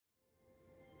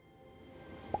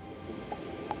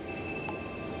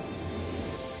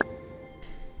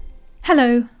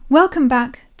Hello, welcome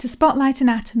back to Spotlight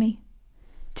Anatomy.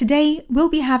 Today we'll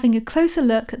be having a closer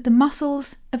look at the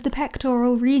muscles of the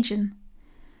pectoral region.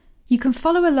 You can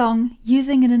follow along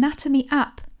using an anatomy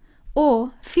app,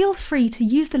 or feel free to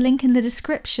use the link in the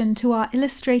description to our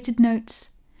illustrated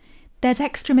notes. There's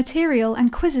extra material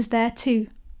and quizzes there too.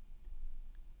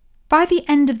 By the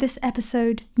end of this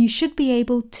episode, you should be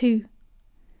able to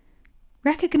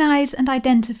recognize and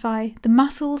identify the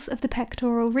muscles of the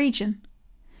pectoral region,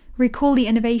 recall the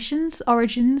innervations,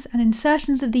 origins, and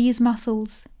insertions of these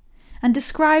muscles, and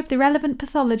describe the relevant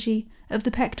pathology of the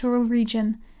pectoral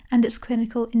region and its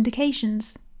clinical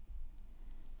indications.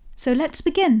 So let's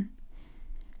begin.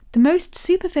 The most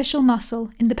superficial muscle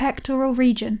in the pectoral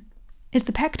region is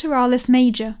the pectoralis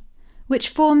major, which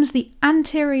forms the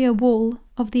anterior wall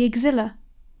of the axilla.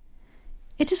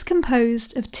 It is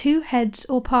composed of two heads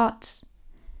or parts: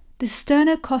 the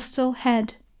sternocostal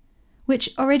head,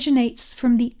 which originates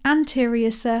from the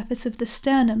anterior surface of the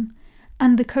sternum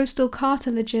and the costal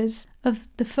cartilages of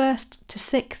the 1st to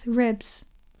 6th ribs,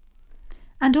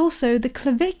 and also the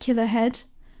clavicular head,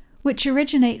 which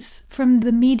originates from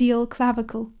the medial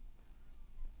clavicle.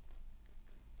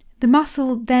 The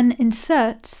muscle then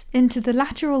inserts into the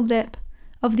lateral lip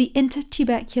of the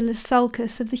intertubercular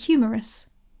sulcus of the humerus.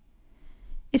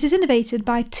 It is innervated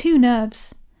by two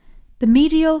nerves, the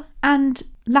medial and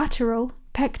lateral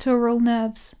pectoral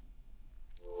nerves.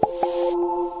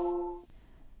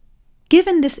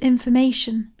 Given this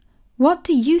information, what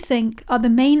do you think are the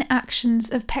main actions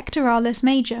of pectoralis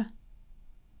major?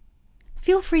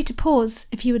 Feel free to pause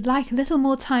if you would like a little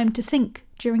more time to think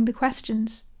during the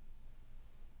questions.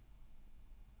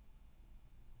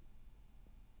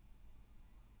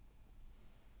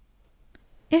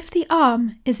 If the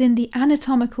arm is in the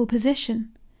anatomical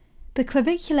position, the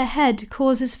clavicular head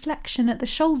causes flexion at the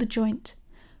shoulder joint,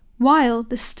 while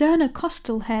the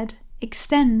sternocostal head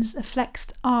extends a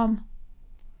flexed arm.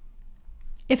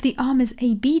 If the arm is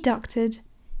abducted,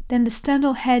 then the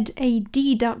sternal head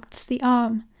adducts the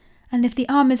arm, and if the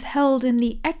arm is held in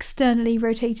the externally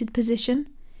rotated position,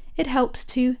 it helps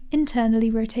to internally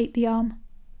rotate the arm.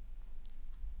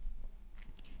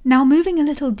 Now, moving a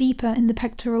little deeper in the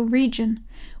pectoral region,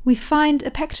 we find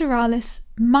a pectoralis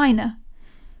minor,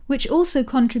 which also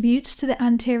contributes to the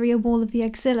anterior wall of the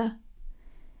axilla.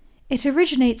 It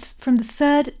originates from the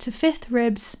 3rd to 5th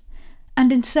ribs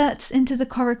and inserts into the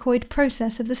coracoid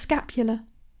process of the scapula.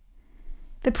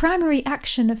 The primary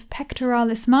action of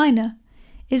pectoralis minor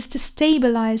is to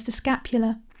stabilize the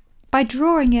scapula by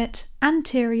drawing it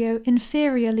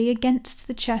anterio-inferiorly against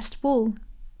the chest wall.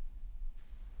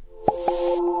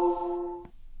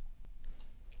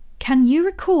 Can you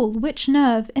recall which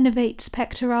nerve innervates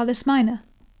pectoralis minor?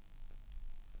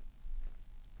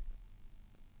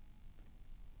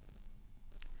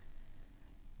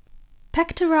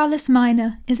 Pectoralis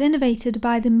minor is innervated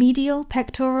by the medial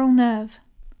pectoral nerve.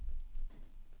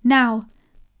 Now,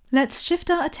 let's shift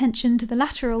our attention to the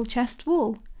lateral chest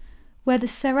wall, where the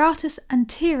serratus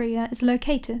anterior is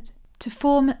located, to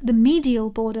form the medial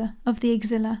border of the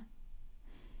axilla.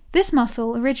 This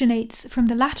muscle originates from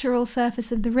the lateral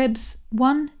surface of the ribs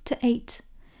 1 to 8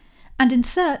 and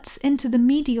inserts into the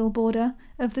medial border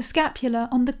of the scapula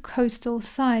on the costal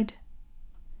side.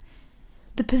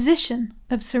 The position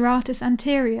of serratus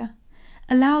anterior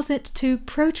allows it to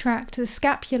protract the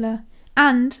scapula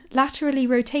and laterally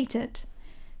rotate it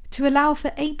to allow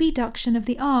for abduction of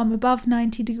the arm above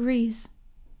 90 degrees.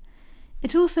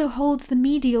 It also holds the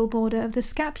medial border of the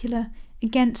scapula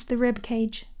against the rib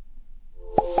cage.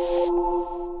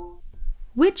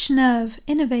 Which nerve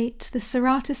innervates the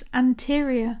serratus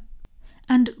anterior,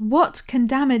 and what can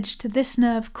damage to this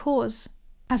nerve cause?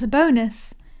 As a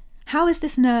bonus, how is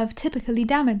this nerve typically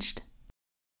damaged?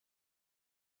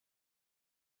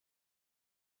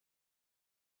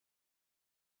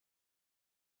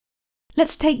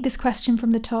 Let's take this question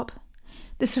from the top.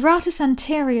 The serratus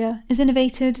anterior is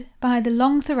innervated by the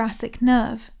long thoracic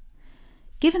nerve.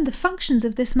 Given the functions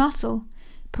of this muscle,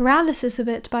 paralysis of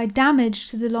it by damage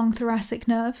to the long thoracic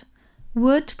nerve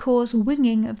would cause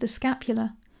winging of the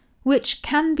scapula, which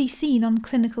can be seen on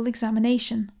clinical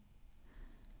examination.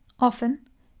 Often,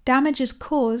 damage is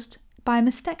caused by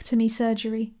mastectomy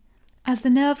surgery, as the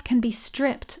nerve can be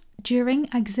stripped during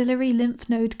axillary lymph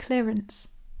node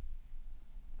clearance.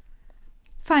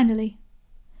 Finally,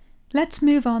 let's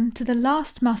move on to the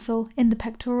last muscle in the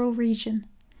pectoral region,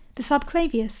 the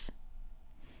subclavius.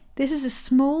 This is a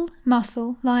small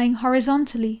muscle lying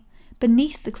horizontally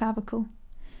beneath the clavicle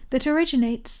that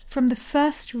originates from the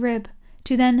 1st rib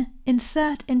to then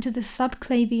insert into the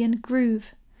subclavian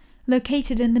groove,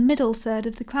 located in the middle third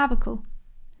of the clavicle.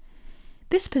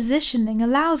 This positioning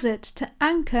allows it to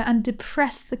anchor and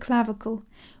depress the clavicle,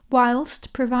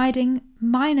 whilst providing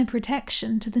minor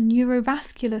protection to the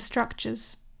neurovascular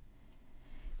structures.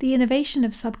 The innervation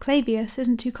of subclavius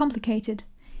isn't too complicated.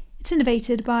 It's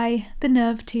innervated by the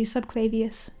nerve to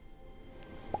subclavius.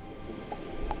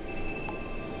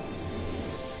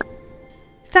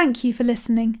 Thank you for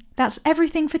listening. That's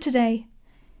everything for today.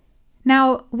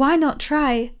 Now, why not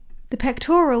try the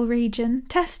pectoral region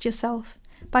test yourself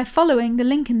by following the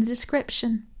link in the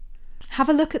description? Have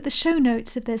a look at the show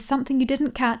notes if there's something you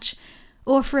didn't catch,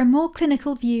 or for a more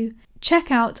clinical view,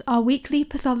 check out our weekly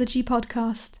pathology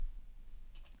podcast.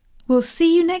 We'll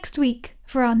see you next week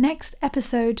for our next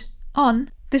episode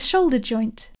on the shoulder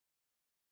joint.